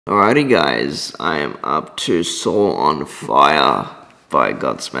Alrighty guys, I am up to Soul on Fire by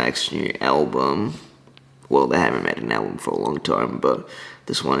Godsmack's new album. Well, they haven't made an album for a long time, but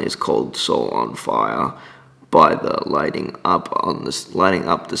this one is called Soul on Fire by the Lighting Up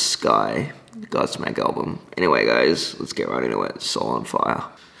the Sky Godsmack album. Anyway guys, let's get right into it. Soul on Fire.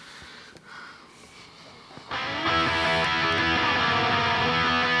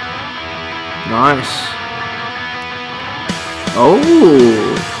 Nice.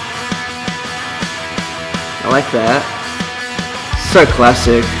 Oh, I like that. So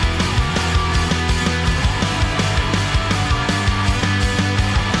classic.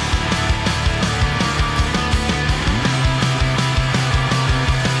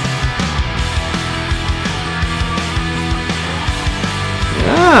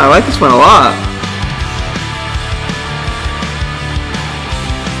 Yeah, I like this one a lot.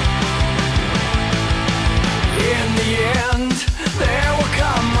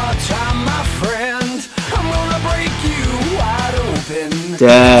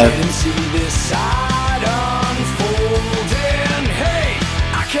 Damn. See this side unfolding. Hey,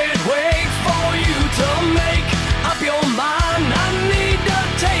 I can't wait for you to make up your mind. I need to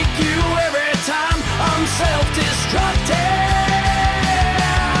take you every time I'm self-destructing.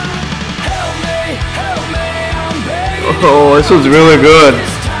 Help me, I'm begging. Oh, this one's really good.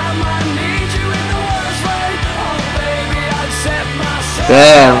 This time I need you in the worst way. Oh, baby, I'd set myself.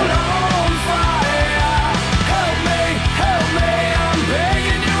 Damn.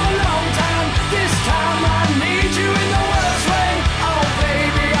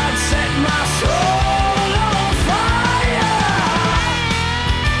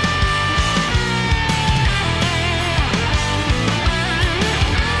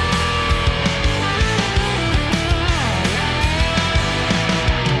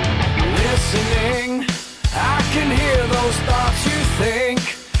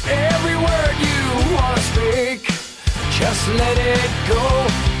 Just let it go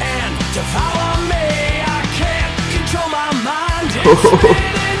and devour me. I can't control my mind. It's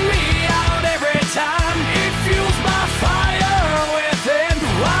spitting me out every time. It fuels my fire within.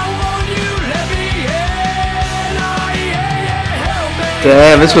 Why won't you let me in? Oh yeah, help me.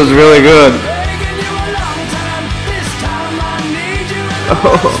 Damn, this was really good. I'm begging you a long time. This time I need you in the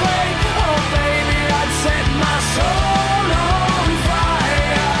worst way. Oh baby, I'd set my soul on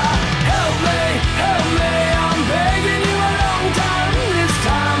fire. Help me, I'm begging you.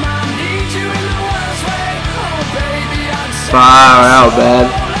 Far out, man.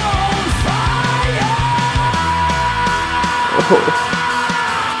 Oh.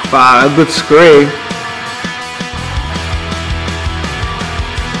 Wow, a good scream.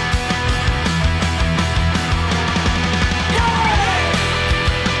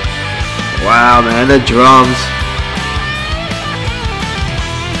 Wow, man, the drums.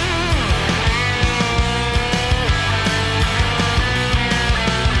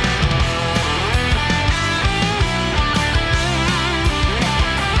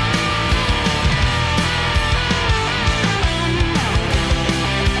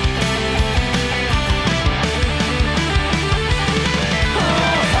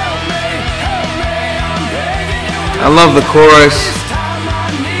 I love the chorus.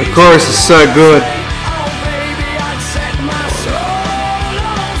 The chorus is so good.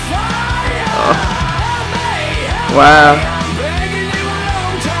 Oh. Wow.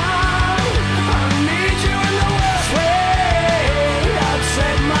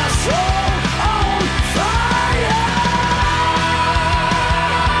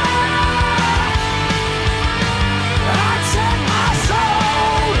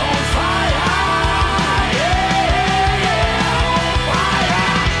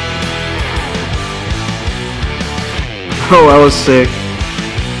 Oh, that was sick.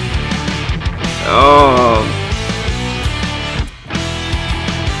 Oh.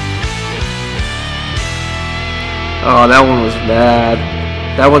 Oh, that one was bad.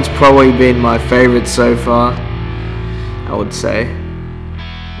 That one's probably been my favorite so far, I would say.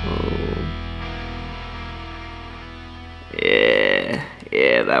 Oh.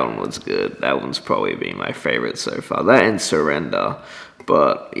 Yeah, that one was good. That one's probably been my favorite so far. That and Surrender.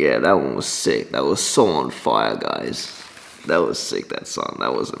 But yeah, that one was sick. That was Soul on Fire, guys. That was sick, that song.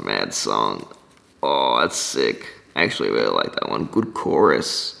 That was a mad song. Oh, that's sick. I actually really like that one. Good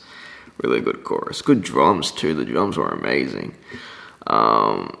chorus. Really good chorus. Good drums, too. The drums were amazing.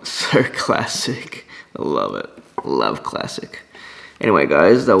 So classic. I love it. Love classic. Anyway,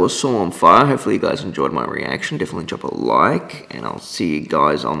 guys, that was Soul on Fire. Hopefully you guys enjoyed my reaction. Definitely drop a like. And I'll see you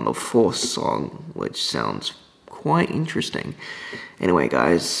guys on the fourth song, which sounds quite interesting. Anyway,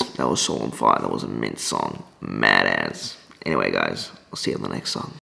 guys, that was Soul on Fire. That was a mint song. Mad as. Anyway, guys, I'll see you on the next song.